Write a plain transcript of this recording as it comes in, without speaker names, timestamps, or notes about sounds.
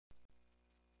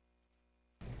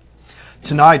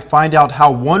Tonight, find out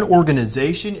how one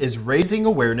organization is raising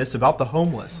awareness about the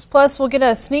homeless. Plus, we'll get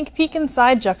a sneak peek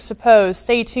inside Juxtaposed.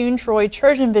 Stay tuned, Troy.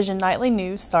 TrojanVision Nightly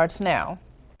News starts now.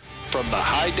 From the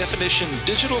high-definition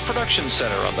digital production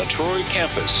center on the Troy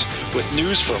campus, with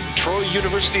news from Troy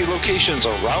University locations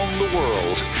around the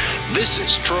world, this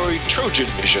is Troy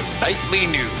TrojanVision Nightly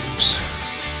News.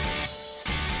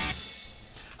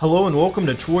 Hello and welcome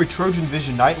to Troy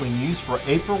TrojanVision Nightly News for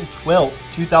April 12,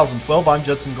 2012. I'm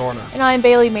Judson Garner. And I'm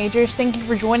Bailey Majors. Thank you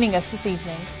for joining us this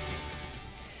evening.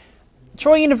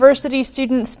 Troy University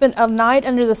students spent a night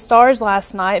under the stars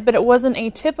last night, but it wasn't a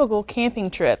typical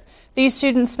camping trip. These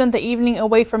students spent the evening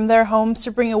away from their homes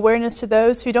to bring awareness to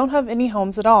those who don't have any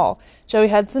homes at all. Joey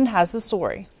Hudson has the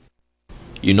story.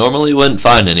 You normally wouldn't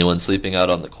find anyone sleeping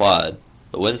out on the quad,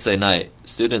 but Wednesday night,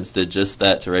 students did just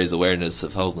that to raise awareness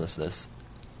of homelessness.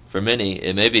 For many,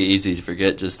 it may be easy to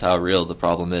forget just how real the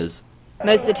problem is.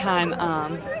 Most of the time,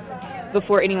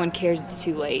 before anyone cares, it's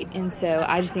too late. And so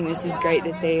I just think this is great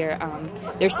that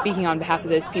they're speaking on behalf of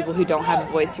those people who don't have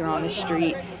a voice, who are on the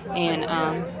street. And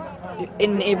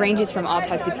it ranges from all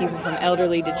types of people, from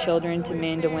elderly to children to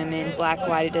men to women, black,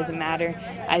 white, it doesn't matter.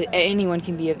 Anyone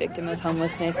can be a victim of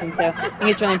homelessness. And so I think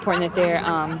it's really important that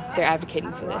they're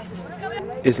advocating for this.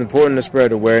 It's important to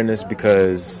spread awareness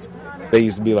because they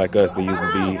used to be like us. They used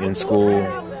to be in school.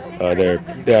 They're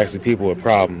actually people with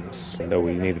problems that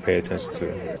we need to pay attention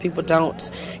to. People don't,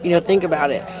 think about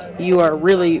it. You are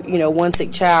really, one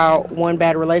sick child, one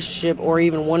bad relationship, or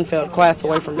even one failed class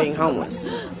away from being homeless.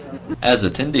 As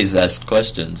attendees asked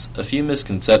questions, a few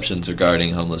misconceptions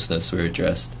regarding homelessness were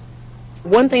addressed.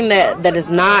 One thing that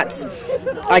is not,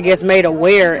 made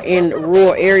aware in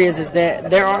rural areas is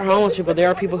that there are homeless people. There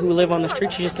are people who live on the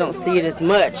streets. You just don't see it as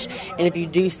much. And if you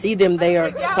do see them, they are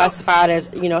classified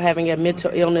as, having a mental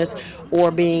illness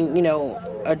or being,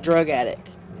 a drug addict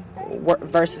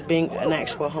versus being an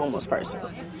actual homeless person.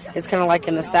 It's kind of like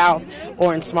in the South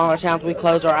or in smaller towns, we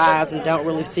close our eyes and don't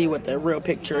really see what the real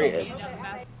picture is.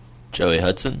 Joey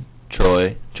Hudson,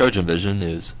 Troy, TrojanVision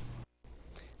News.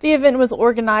 The event was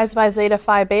organized by Zeta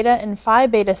Phi Beta and Phi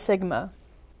Beta Sigma.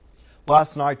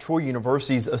 Last night, Troy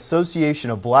University's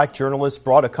Association of Black Journalists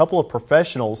brought a couple of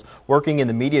professionals working in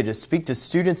the media to speak to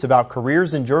students about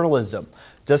careers in journalism.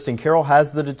 Dustin Carroll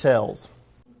has the details.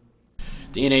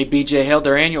 The NABJ held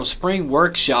their annual spring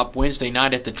workshop Wednesday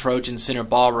night at the Trojan Center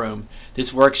Ballroom.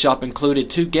 This workshop included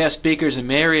two guest speakers and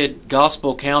Marriott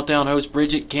Gospel Countdown host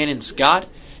Bridget Cannon Scott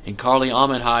and Carly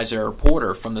Amenheiser, a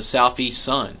reporter from the Southeast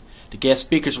Sun. The guest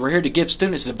speakers were here to give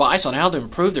students advice on how to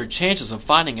improve their chances of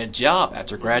finding a job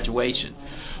after graduation.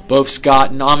 Both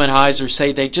Scott and Amenheiser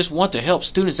say they just want to help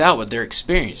students out with their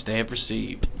experience they have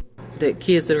received. The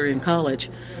kids that are in college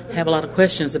have a lot of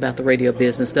questions about the radio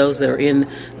business, those that are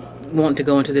want to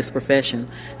go into this profession.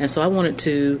 And so I wanted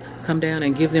to come down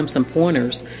and give them some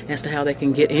pointers as to how they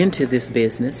can get into this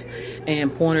business and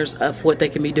pointers of what they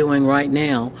can be doing right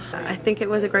now. I think it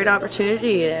was a great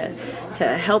opportunity to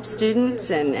help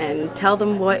students and tell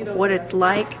them what it's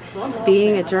like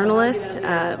being a journalist,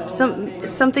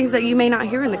 some things that you may not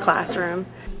hear in the classroom.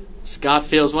 Scott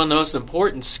feels one of the most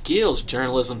important skills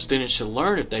journalism students should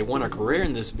learn if they want a career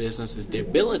in this business is the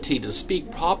ability to speak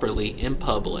properly in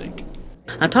public.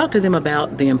 I talk to them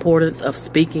about the importance of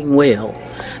speaking well.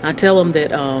 I tell them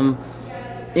that,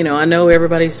 I know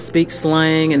everybody speaks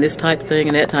slang and this type thing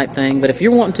and that type thing, but if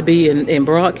you're wanting to be in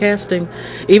broadcasting,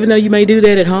 even though you may do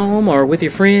that at home or with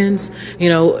your friends,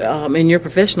 in your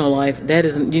professional life, that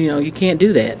isn't, you can't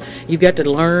do that. You've got to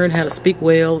learn how to speak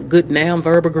well, good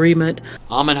noun-verb agreement.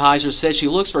 Amenheiser says she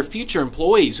looks for future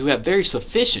employees who have very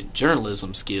sufficient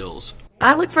journalism skills.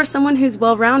 I look for someone who's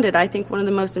well-rounded. I think one of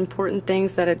the most important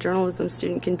things that a journalism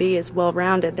student can be is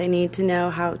well-rounded. They need to know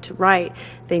how to write.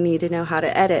 They need to know how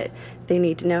to edit. They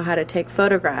need to know how to take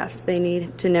photographs. They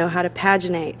need to know how to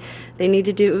paginate. They need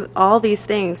to do all these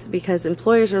things because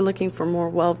employers are looking for more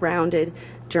well-rounded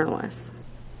journalists.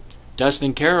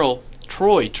 Dustin Carroll,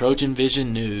 Troy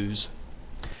TrojanVision News.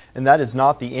 And that is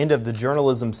not the end of the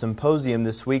Journalism Symposium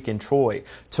this week in Troy.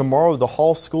 Tomorrow, the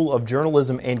Hall School of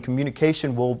Journalism and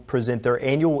Communication will present their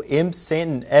annual M.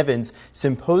 Stanton Evans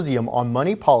Symposium on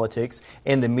Money, Politics,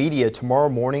 and the Media tomorrow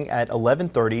morning at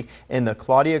 11:30 in the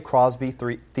Claudia Crosby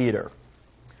Theater.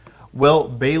 Well,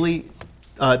 Bailey,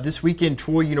 this weekend,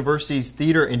 Troy University's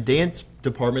theater and dance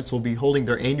departments will be holding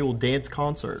their annual dance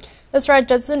concert. That's right,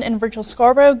 Judson, and Virgil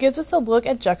Scarborough gives us a look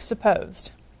at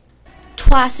Juxtaposed.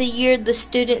 Twice a year, the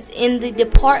students in the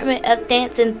Department of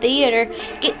Dance and Theater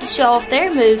get to show off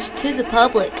their moves to the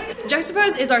public.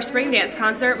 Juxtapose is our spring dance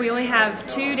concert. We only have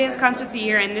 2 dance concerts a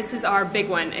year, and this is our big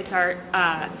one. It's our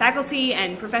faculty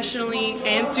and professionally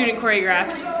and student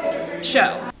choreographed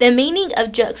show. The meaning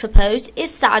of juxtapose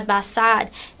is side by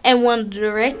side, and one of the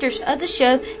directors of the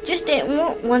show just didn't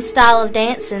want one style of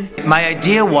dancing. My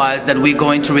idea was that we're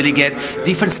going to really get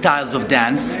different styles of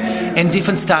dance and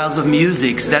different styles of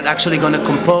music that actually going to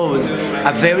compose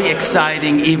a very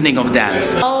exciting evening of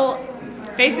dance.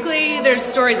 Basically, there's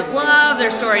stories of love,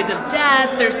 there's stories of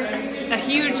death, there's a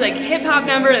huge hip-hop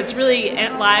number that's really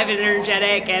live and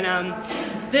energetic, and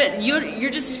you're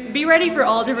just be ready for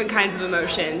all different kinds of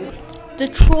emotions. The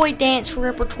Troy Dance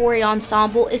Repertory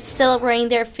Ensemble is celebrating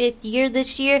their 5th year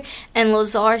this year, and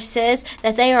Lazar says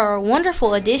that they are a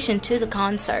wonderful addition to the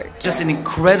concert. Just an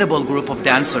incredible group of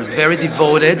dancers, very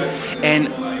devoted,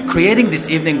 and creating this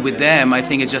evening with them, I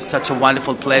think, is just such a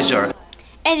wonderful pleasure.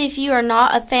 And if you are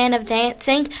not a fan of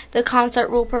dancing, the concert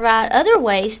will provide other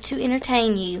ways to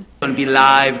entertain you. It's going to be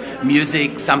live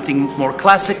music, something more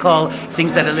classical,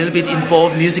 things that a little bit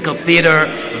involve musical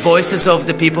theater, voices of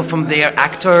the people from there,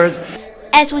 actors.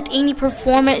 As with any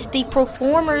performance, the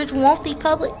performers want the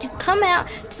public to come out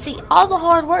to see all the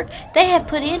hard work they have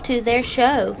put into their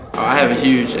show. I have a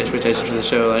huge expectation for the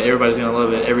show. Everybody's going to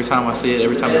love it. Every time I see it,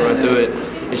 every time I run through it,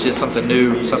 it's just something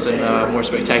new, something more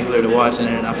spectacular to watch,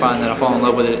 and I find that I fall in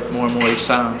love with it more and more each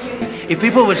time. If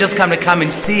people would just come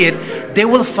and see it, they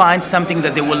will find something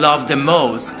that they will love the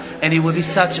most, and it will be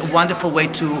such a wonderful way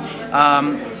to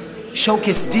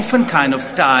showcase different kind of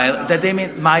style that they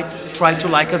might try to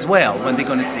like as well when they're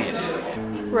going to see it.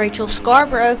 Rachel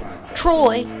Scarborough,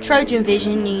 Troy, Trojan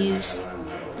Vision News.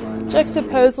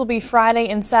 Juxtapose will be Friday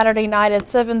and Saturday night at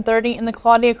 7:30 in the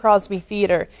Claudia Crosby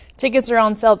Theater. Tickets are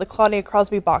on sale at the Claudia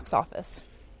Crosby box office.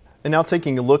 And now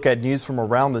taking a look at news from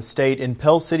around the state, in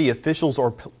Pell City, officials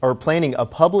are planning a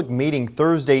public meeting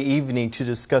Thursday evening to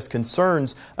discuss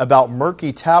concerns about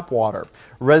murky tap water.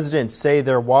 Residents say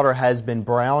their water has been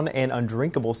brown and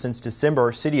undrinkable since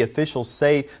December. City officials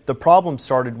say the problem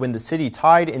started when the city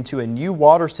tied into a new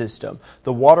water system.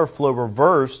 The water flow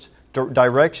reversed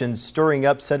directions, stirring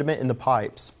up sediment in the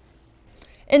pipes.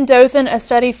 In Dothan, a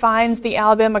study finds the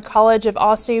Alabama College of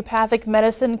Osteopathic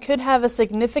Medicine could have a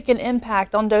significant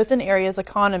impact on Dothan area's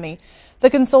economy. The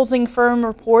consulting firm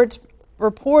report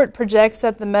projects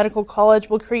that the medical college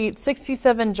will create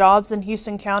 67 jobs in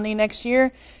Houston County next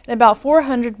year and about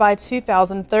 400 by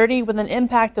 2030, with an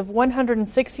impact of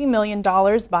 $160 million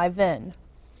by then.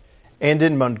 And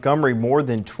in Montgomery, more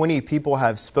than 20 people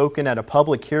have spoken at a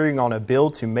public hearing on a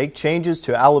bill to make changes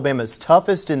to Alabama's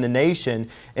toughest in the nation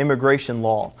immigration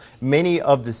law. Many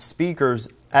of the speakers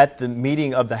at the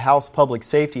meeting of the House Public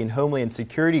Safety and Homeland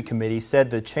Security Committee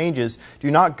said the changes do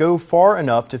not go far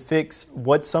enough to fix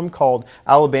what some called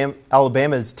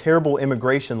Alabama's terrible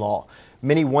immigration law.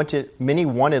 Many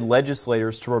wanted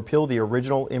legislators to repeal the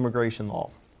original immigration law.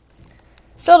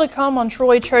 Still to come on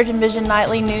Troy TrojanVision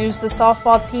Nightly News, the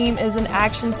softball team is in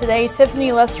action today.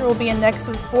 Tiffany Lester will be in next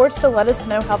with sports to let us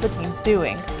know how the team's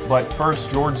doing. But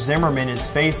first, George Zimmerman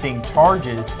is facing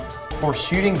charges for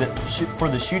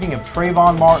the shooting of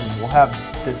Trayvon Martin. We'll have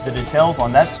the details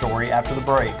on that story after the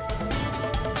break.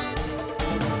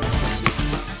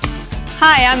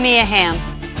 Hi, I'm Mia Hamm.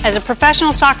 As a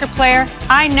professional soccer player,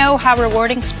 I know how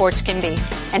rewarding sports can be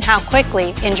and how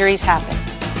quickly injuries happen.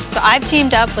 So I've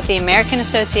teamed up with the American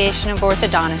Association of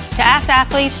Orthodontists to ask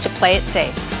athletes to play it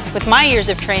safe. With my years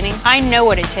of training, I know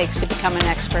what it takes to become an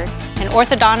expert, and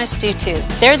orthodontists do too.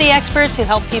 They're the experts who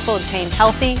help people obtain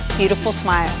healthy, beautiful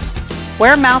smiles.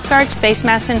 Wear mouthguards, face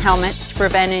masks, and helmets to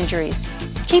prevent injuries.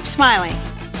 Keep smiling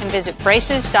and visit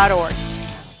braces.org.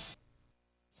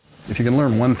 If you can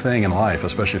learn one thing in life,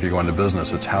 especially if you go into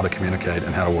business, it's how to communicate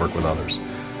and how to work with others.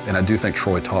 And I do think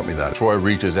Troy taught me that. Troy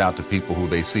reaches out to people who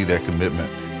they see their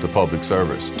commitment to public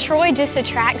service. Troy just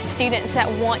attracts students that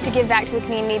want to give back to the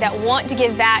community, that want to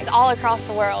give back all across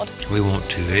the world. We want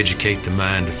to educate the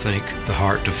mind to think, the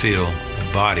heart to feel,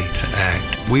 the body to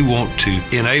act. We want to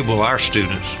enable our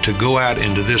students to go out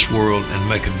into this world and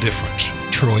make a difference.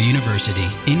 Troy University,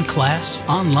 in class,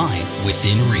 online,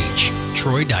 within reach.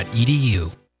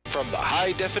 Troy.edu. From the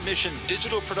high-definition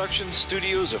digital production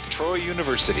studios of Troy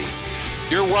University,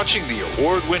 you're watching the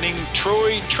award-winning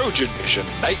Troy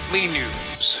TrojanVision Nightly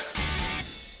News.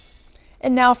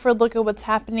 And now for a look at what's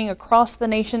happening across the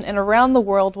nation and around the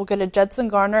world, we'll go to Judson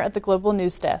Garner at the Global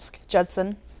News Desk.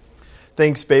 Judson.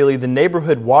 Thanks, Bailey. The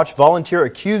Neighborhood Watch volunteer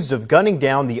accused of gunning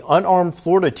down the unarmed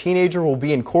Florida teenager will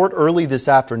be in court early this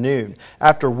afternoon.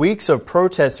 After weeks of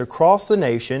protests across the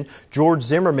nation, George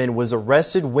Zimmerman was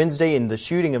arrested Wednesday in the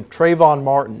shooting of Trayvon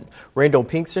Martin. Randall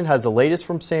Pinkston has the latest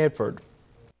from Sanford.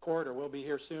 Court, or will be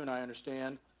here soon, I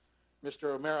understand.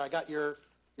 Mr. O'Mara, I got your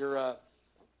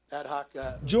ad hoc.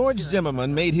 George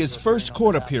Zimmerman made his first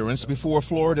court appearance before a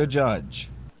Florida judge.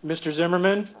 Mr.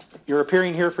 Zimmerman, you're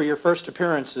appearing here for your first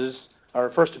appearance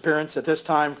at this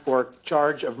time for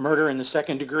charge of murder in the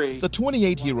second degree. The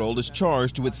 28-year-old is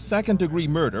charged with second-degree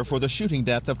murder for the shooting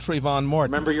death of Trayvon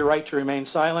Martin. Remember your right to remain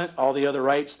silent. All the other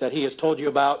rights that he has told you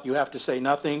about, you have to say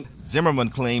nothing. Zimmerman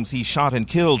claims he shot and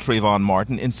killed Trayvon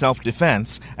Martin in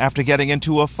self-defense after getting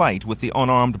into a fight with the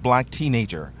unarmed black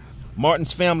teenager.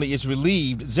 Martin's family is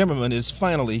relieved Zimmerman is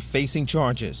finally facing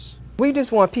charges. We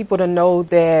just want people to know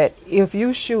that if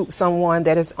you shoot someone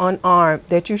that is unarmed,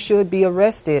 that you should be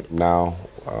arrested. Now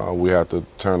we have to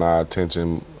turn our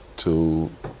attention to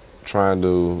trying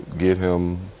to get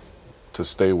him to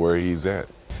stay where he's at.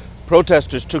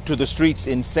 Protesters took to the streets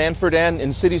in Sanford and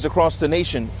in cities across the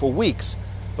nation for weeks,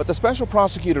 but the special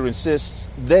prosecutor insists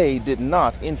they did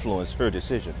not influence her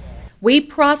decision. We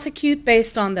prosecute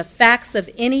based on the facts of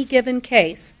any given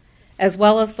case, as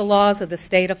well as the laws of the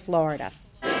state of Florida.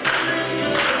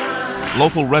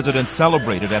 Local residents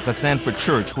celebrated at the Sanford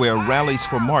Church where rallies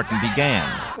for Martin began.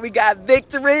 We got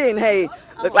victory, and hey,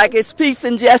 look like it's peace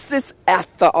and justice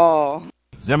after all.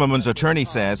 Zimmerman's attorney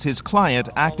says his client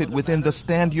acted within the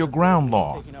Stand Your Ground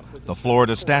law. The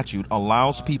Florida statute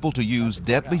allows people to use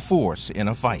deadly force in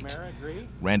a fight.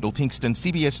 Randall Pinkston,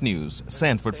 CBS News,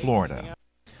 Sanford, Florida.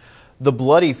 The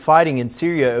bloody fighting in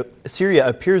Syria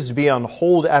appears to be on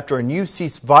hold after a new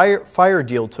ceasefire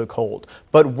deal took hold.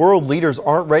 But world leaders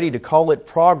aren't ready to call it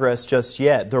progress just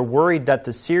yet. They're worried that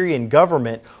the Syrian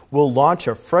government will launch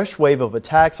a fresh wave of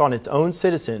attacks on its own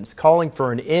citizens, calling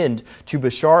for an end to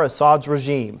Bashar Assad's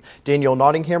regime. Danielle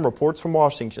Nottingham reports from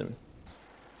Washington.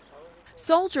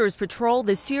 Soldiers patrol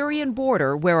the Syrian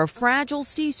border where a fragile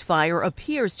ceasefire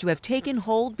appears to have taken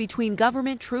hold between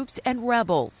government troops and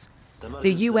rebels.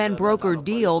 The UN-brokered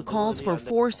deal calls for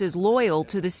forces loyal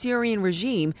to the Syrian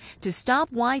regime to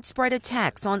stop widespread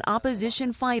attacks on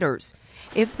opposition fighters.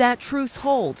 If that truce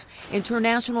holds,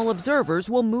 international observers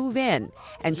will move in,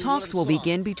 and talks will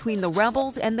begin between the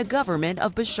rebels and the government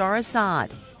of Bashar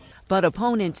Assad. But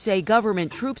opponents say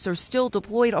government troops are still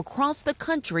deployed across the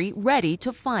country ready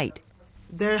to fight.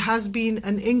 There has been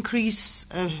an increase,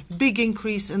 a big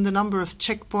increase in the number of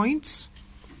checkpoints.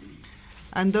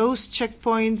 And those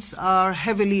checkpoints are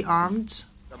heavily armed.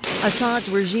 Assad's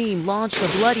regime launched a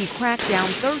bloody crackdown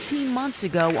 13 months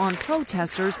ago on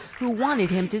protesters who wanted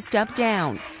him to step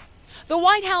down. The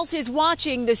White House is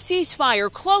watching the ceasefire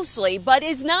closely, but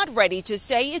is not ready to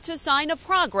say it's a sign of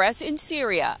progress in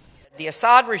Syria. The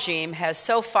Assad regime has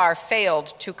so far failed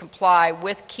to comply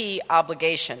with key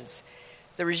obligations.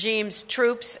 The regime's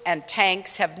troops and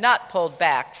tanks have not pulled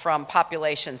back from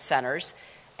population centers,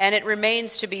 and it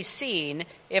remains to be seen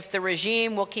if the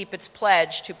regime will keep its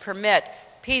pledge to permit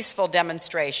peaceful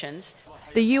demonstrations.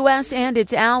 The U.S. and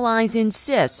its allies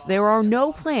insist there are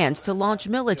no plans to launch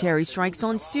military strikes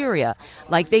on Syria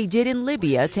like they did in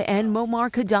Libya to end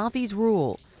Muammar Gaddafi's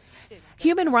rule.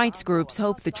 Human rights groups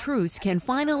hope the truce can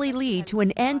finally lead to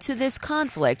an end to this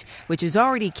conflict, which has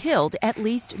already killed at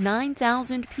least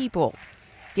 9,000 people.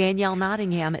 Danielle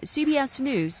Nottingham, CBS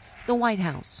News, the White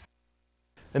House.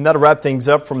 And that'll wrap things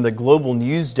up from the Global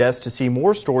News Desk. To see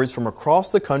more stories from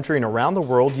across the country and around the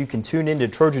world, you can tune in to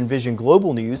Trojan Vision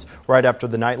Global News right after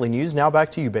the nightly news. Now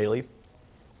back to you, Bailey.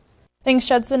 Thanks,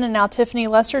 Judson. And now Tiffany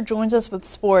Lester joins us with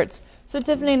sports. So,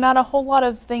 Tiffany, not a whole lot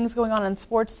of things going on in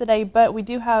sports today, but we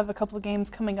do have a couple of games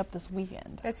coming up this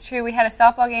weekend. That's true. We had a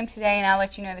softball game today, and I'll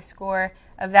let you know the score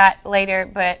of that later.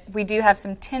 But we do have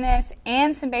some tennis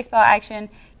and some baseball action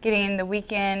getting in the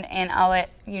weekend, and I'll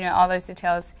let you know all those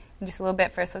details in just a little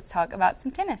bit. First, let's talk about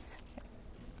some tennis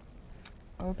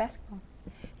or basketball.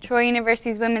 Troy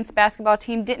University's women's basketball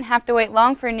team didn't have to wait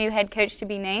long for a new head coach to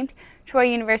be named. Troy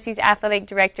University's athletic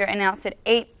director announced that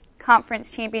 8th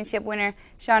conference championship winner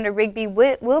Shonda Rigby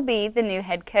will be the new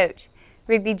head coach.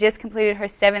 Rigby just completed her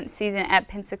 7th season at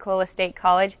Pensacola State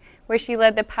College, where she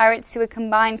led the Pirates to a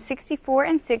combined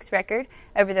 64-6 record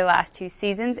over the last 2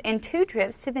 seasons and 2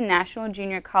 trips to the National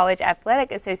Junior College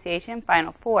Athletic Association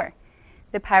Final Four.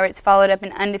 The Pirates followed up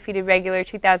an undefeated regular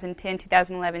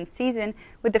 2010-2011 season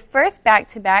with the first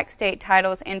back-to-back state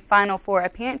titles and Final Four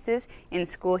appearances in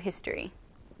school history.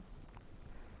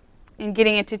 And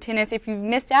getting into tennis, if you've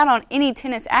missed out on any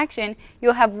tennis action,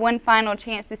 you'll have one final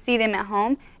chance to see them at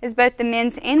home as both the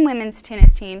men's and women's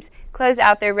tennis teams close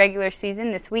out their regular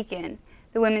season this weekend.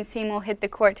 The women's team will hit the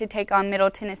court to take on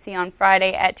Middle Tennessee on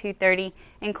Friday at 2:30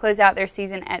 and close out their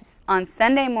season on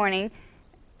Sunday morning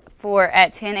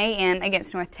at 10 a.m.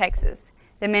 against North Texas.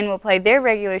 The men will play their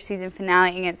regular season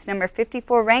finale against number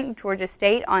 54 ranked Georgia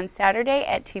State on Saturday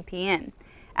at 2 p.m.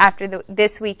 After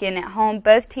this weekend at home,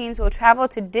 both teams will travel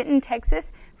to Denton,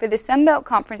 Texas for the Sun Belt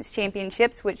Conference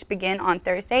Championships, which begin on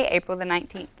Thursday, April the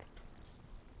 19th.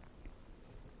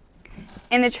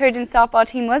 And the Trojan softball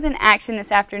team was in action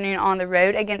this afternoon on the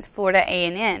road against Florida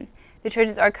A&M. The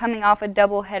Trojans are coming off a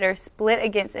doubleheader split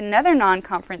against another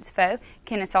non-conference foe,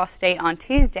 Kennesaw State, on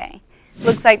Tuesday.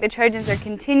 Looks like the Trojans are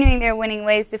continuing their winning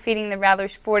ways, defeating the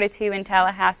Rattlers 4-2 in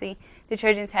Tallahassee. The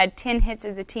Trojans had 10 hits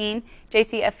as a team.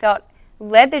 J.C. Affelt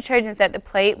led the Trojans at the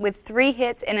plate with 3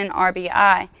 hits and an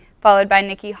RBI, followed by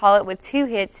Nikki Hollett with 2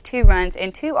 hits, 2 runs,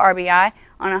 and 2 RBI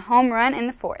on a home run in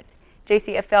the 4th.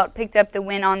 J.C. Affelt picked up the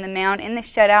win on the mound in the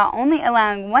shutout, only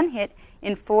allowing 1 hit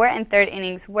in 4 and 3rd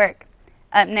innings work.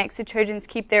 Up next, the Trojans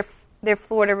keep their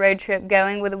Florida road trip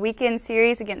going with a weekend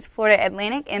series against Florida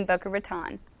Atlantic and Boca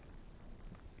Raton.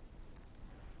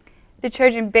 The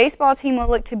Trojan baseball team will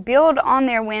look to build on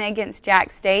their win against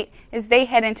Jack State as they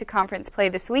head into conference play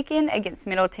this weekend against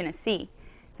Middle Tennessee.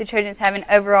 The Trojans have an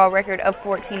overall record of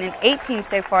 14-18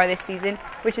 so far this season,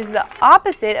 which is the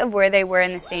opposite of where they were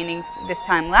in the standings this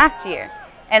time last year.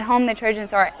 At home, the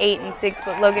Trojans are 8-6,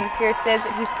 but Logan Pierce says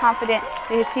that he's confident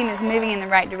that his team is moving in the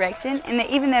right direction and that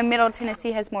even though Middle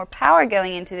Tennessee has more power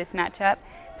going into this matchup,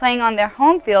 playing on their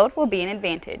home field will be an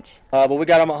advantage. But we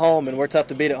got them at home, and we're tough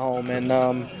to beat at home,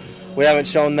 and we haven't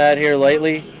shown that here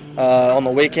lately on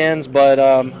the weekends. But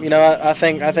I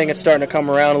think it's starting to come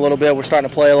around a little bit. We're starting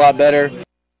to play a lot better.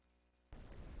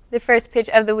 The first pitch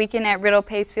of the weekend at Riddle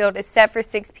Pace Field is set for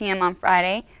 6 p.m. on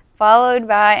Friday, followed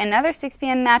by another 6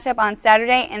 p.m. matchup on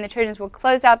Saturday, and the Trojans will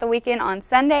close out the weekend on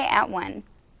Sunday at 1.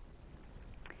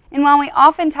 And while we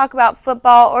often talk about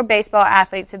football or baseball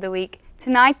athletes of the week,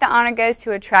 tonight the honor goes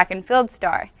to a track and field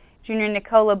star. Junior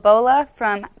Nicola Bola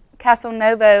from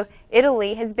Castelnuovo,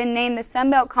 Italy, has been named the Sun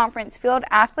Belt Conference Field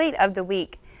Athlete of the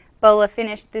Week. Bola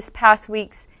finished this past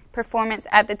week's performance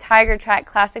at the Tiger Track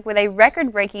Classic with a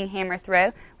record-breaking hammer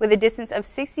throw with a distance of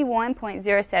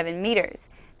 61.07 meters.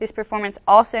 This performance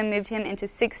also moved him into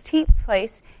 16th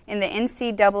place in the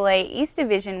NCAA East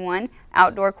Division I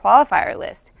outdoor qualifier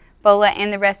list. Bola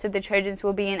and the rest of the Trojans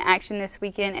will be in action this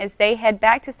weekend as they head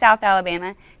back to South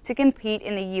Alabama to compete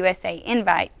in the USA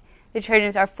Invite. The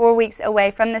Trojans are 4 weeks away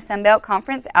from the Sun Belt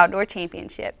Conference Outdoor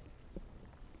Championship.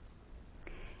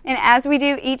 And as we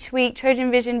do each week, Trojan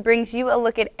Vision brings you a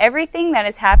look at everything that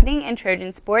is happening in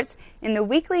Trojan sports in the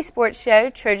weekly sports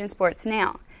show, Trojan Sports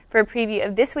Now. For a preview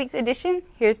of this week's edition,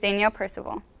 here's Danielle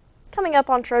Percival. Coming up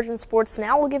on Trojan Sports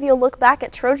Now, we'll give you a look back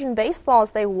at Trojan baseball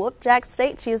as they whooped Jack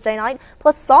State Tuesday night,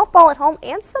 plus softball at home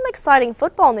and some exciting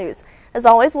football news. As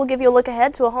always, we'll give you a look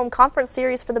ahead to a home conference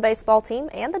series for the baseball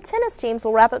team, and the tennis teams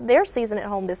will wrap up their season at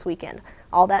home this weekend.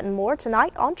 All that and more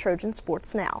tonight on Trojan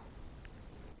Sports Now.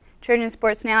 Trojan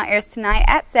Sports Now airs tonight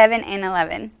at 7 and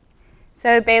 11.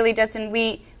 So, Bailey, Justin,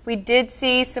 we did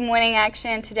see some winning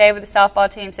action today with the softball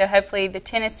team, so hopefully the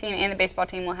tennis team and the baseball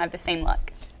team will have the same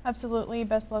luck. Absolutely.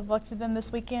 Best of luck to them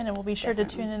this weekend, and we'll be sure to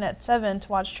tune in at 7 to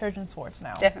watch Trojan Sports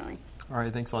Now. Definitely. All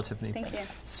right, thanks a lot, Tiffany. Thank you.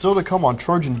 Still to come on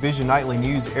Trojan Vision Nightly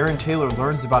News, Aaron Taylor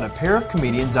learns about a pair of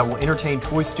comedians that will entertain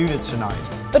Troy students tonight.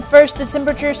 But first, the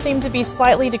temperatures seem to be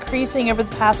slightly decreasing over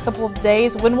the past couple of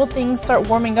days. When will things start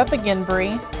warming up again,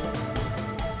 Bree?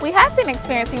 We have been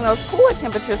experiencing those cooler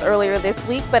temperatures earlier this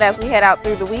week, but as we head out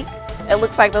through the week, it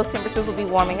looks like those temperatures will be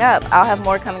warming up. I'll have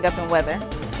more coming up in weather.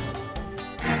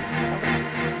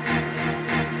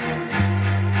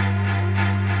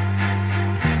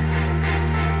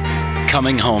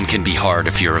 Coming home can be hard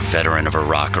if you're a veteran of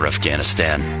Iraq or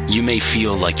Afghanistan. You may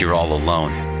feel like you're all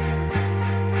alone.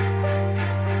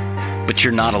 But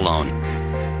you're not alone.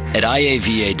 At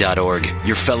iava.org,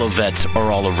 your fellow vets are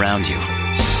all around you.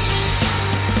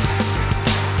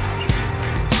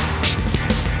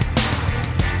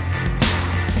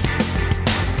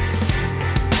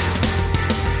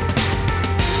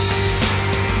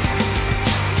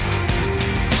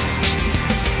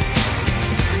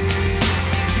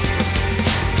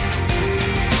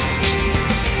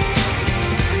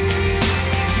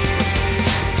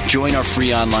 Join our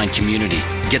free online community,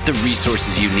 get the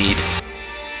resources you need,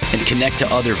 and connect to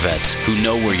other vets who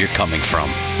know where you're coming from.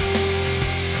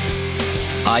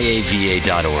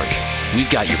 IAVA.org. We've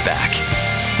got your back.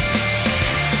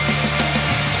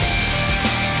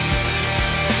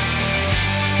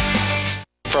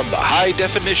 From the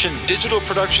high-definition digital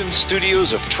production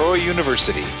studios of Troy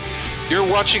University, you're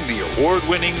watching the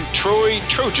award-winning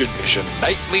Trojan Vision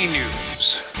Nightly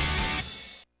News.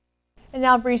 And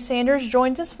now Bree Sanders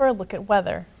joins us for a look at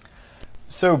weather.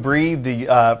 So, Bree,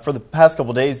 for the past couple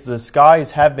of days, the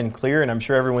skies have been clear, and I'm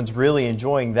sure everyone's really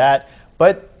enjoying that.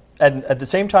 But at the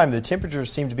same time, the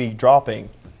temperatures seem to be dropping.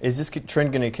 Is this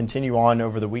trend going to continue on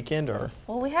over the weekend, or?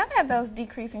 Well, we have had those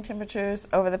decreasing temperatures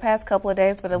over the past couple of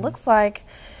days, but it looks like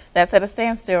that's at a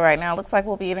standstill right now. It looks like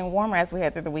we'll be getting warmer as we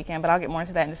head through the weekend, but I'll get more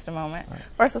into that in just a moment. Right.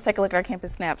 First, let's take a look at our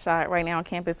campus snapshot. Right now on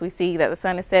campus, we see that the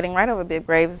sun is setting right over Big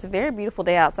Braves. It's a very beautiful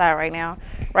day outside right now,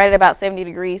 right at about 70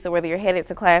 degrees, so whether you're headed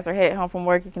to class or headed home from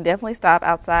work, you can definitely stop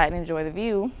outside and enjoy the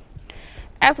view.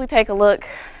 As we take a look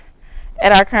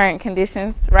at our current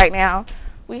conditions right now,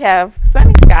 we have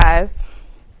sunny skies.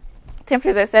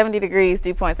 Temperatures at 70 degrees,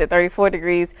 dew points at 34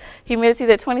 degrees, humidity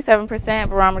at 27%,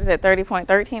 barometers at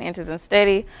 30.13 inches and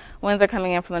steady. Winds are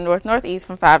coming in from the north-northeast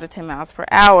from 5 to 10 miles per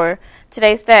hour.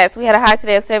 Today's stats, we had a high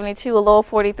today of 72, a low of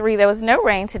 43. There was no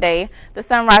rain today. The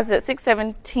sun rises at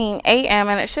 6:17 a.m.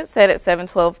 and it should set at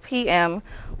 7:12 p.m.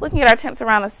 Looking at our temps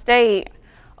around the state,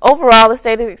 overall the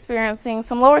state is experiencing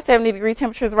some lower 70-degree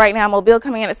temperatures right now. Mobile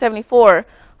coming in at 74.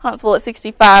 Huntsville at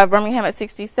 65, Birmingham at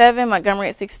 67, Montgomery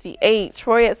at 68,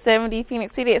 Troy at 70,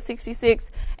 Phoenix City at 66,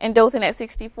 and Dothan at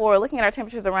 64. Looking at our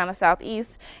temperatures around the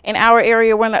southeast, in our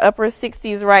area we're in the upper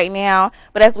 60s right now,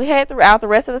 but as we head throughout the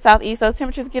rest of the southeast, those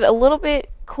temperatures get a little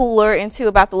bit cooler into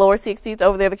about the lower 60s.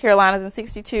 Over there, the Carolinas in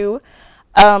 62,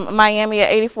 Miami at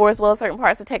 84, as well as certain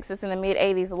parts of Texas in the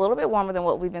mid-80s, a little bit warmer than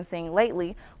what we've been seeing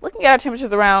lately. Looking at our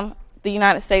temperatures around the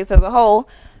United States as a whole,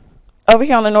 over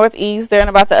here on the northeast, they're in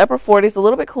about the upper 40s, a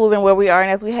little bit cooler than where we are.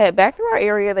 And as we head back through our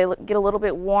area, they get a little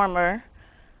bit warmer.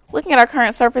 Looking at our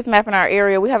current surface map in our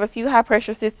area, we have a few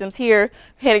high-pressure systems here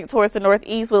heading towards the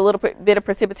northeast with a little bit of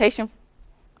precipitation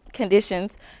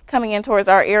conditions coming in towards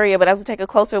our area. But as we take a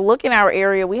closer look in our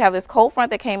area, we have this cold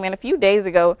front that came in a few days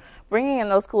ago, bringing in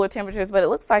those cooler temperatures. But it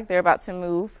looks like they're about to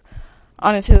move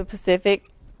on into the Pacific.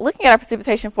 Looking at our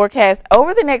precipitation forecast,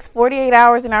 over the next 48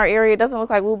 hours in our area, it doesn't look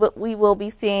like we will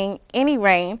be seeing any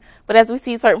rain. But as we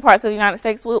see certain parts of the United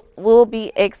States, we'll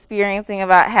be experiencing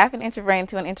about half an inch of rain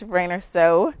to an inch of rain or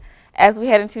so. As we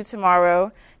head into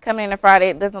tomorrow, coming into Friday,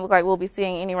 it doesn't look like we'll be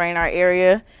seeing any rain in our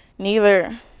area,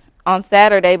 neither on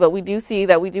Saturday. But we do see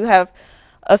that we do have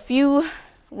a few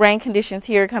rain conditions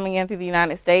here coming in through the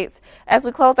United States. As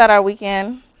we close out our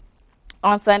weekend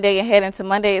on Sunday and head into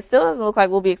Monday, it still doesn't look like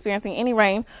we'll be experiencing any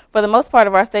rain for the most part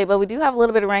of our state, but we do have a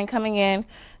little bit of rain coming in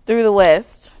through the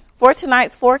west. For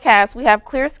tonight's forecast, we have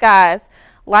clear skies,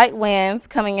 light winds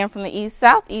coming in from the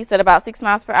east-southeast at about 6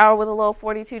 miles per hour with a low of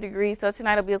 42 degrees. So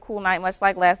tonight will be a cool night, much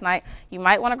like last night. You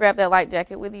might want to grab that light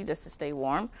jacket with you just to stay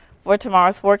warm. For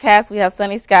tomorrow's forecast, we have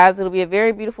sunny skies. It'll be a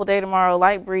very beautiful day tomorrow.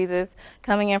 Light breezes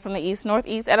coming in from the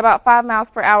east-northeast at about 5 miles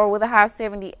per hour with a high of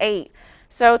 78.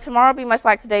 So tomorrow will be much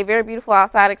like today, very beautiful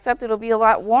outside, except it'll be a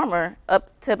lot warmer,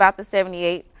 up to about the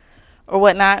 78 or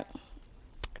whatnot.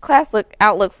 Class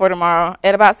outlook for tomorrow.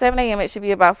 At about 7 a.m., it should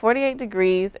be about 48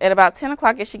 degrees. At about 10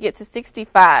 o'clock, it should get to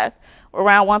 65.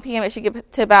 Around 1 p.m., it should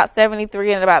get to about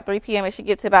 73. And at about 3 p.m., it should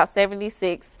get to about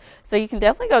 76. So you can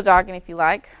definitely go jogging if you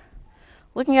like.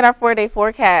 Looking at our 4-day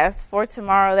forecast, for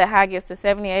tomorrow, that high gets to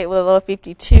 78 with a low of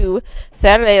 52.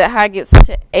 Saturday, that high gets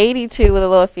to 82 with a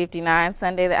low of 59.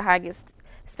 Sunday, that high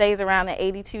stays around at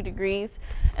 82 degrees,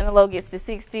 and the low gets to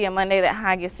 60, and Monday that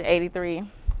high gets to 83.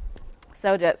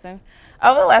 So, Judson,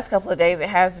 over the last couple of days, it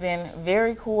has been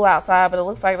very cool outside, but it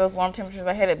looks like those warm temperatures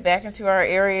are headed back into our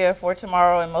area for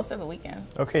tomorrow and most of the weekend.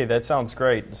 Okay, that sounds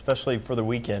great, especially for the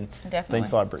weekend. Definitely.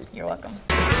 Thanks a lot, Bree. You're welcome.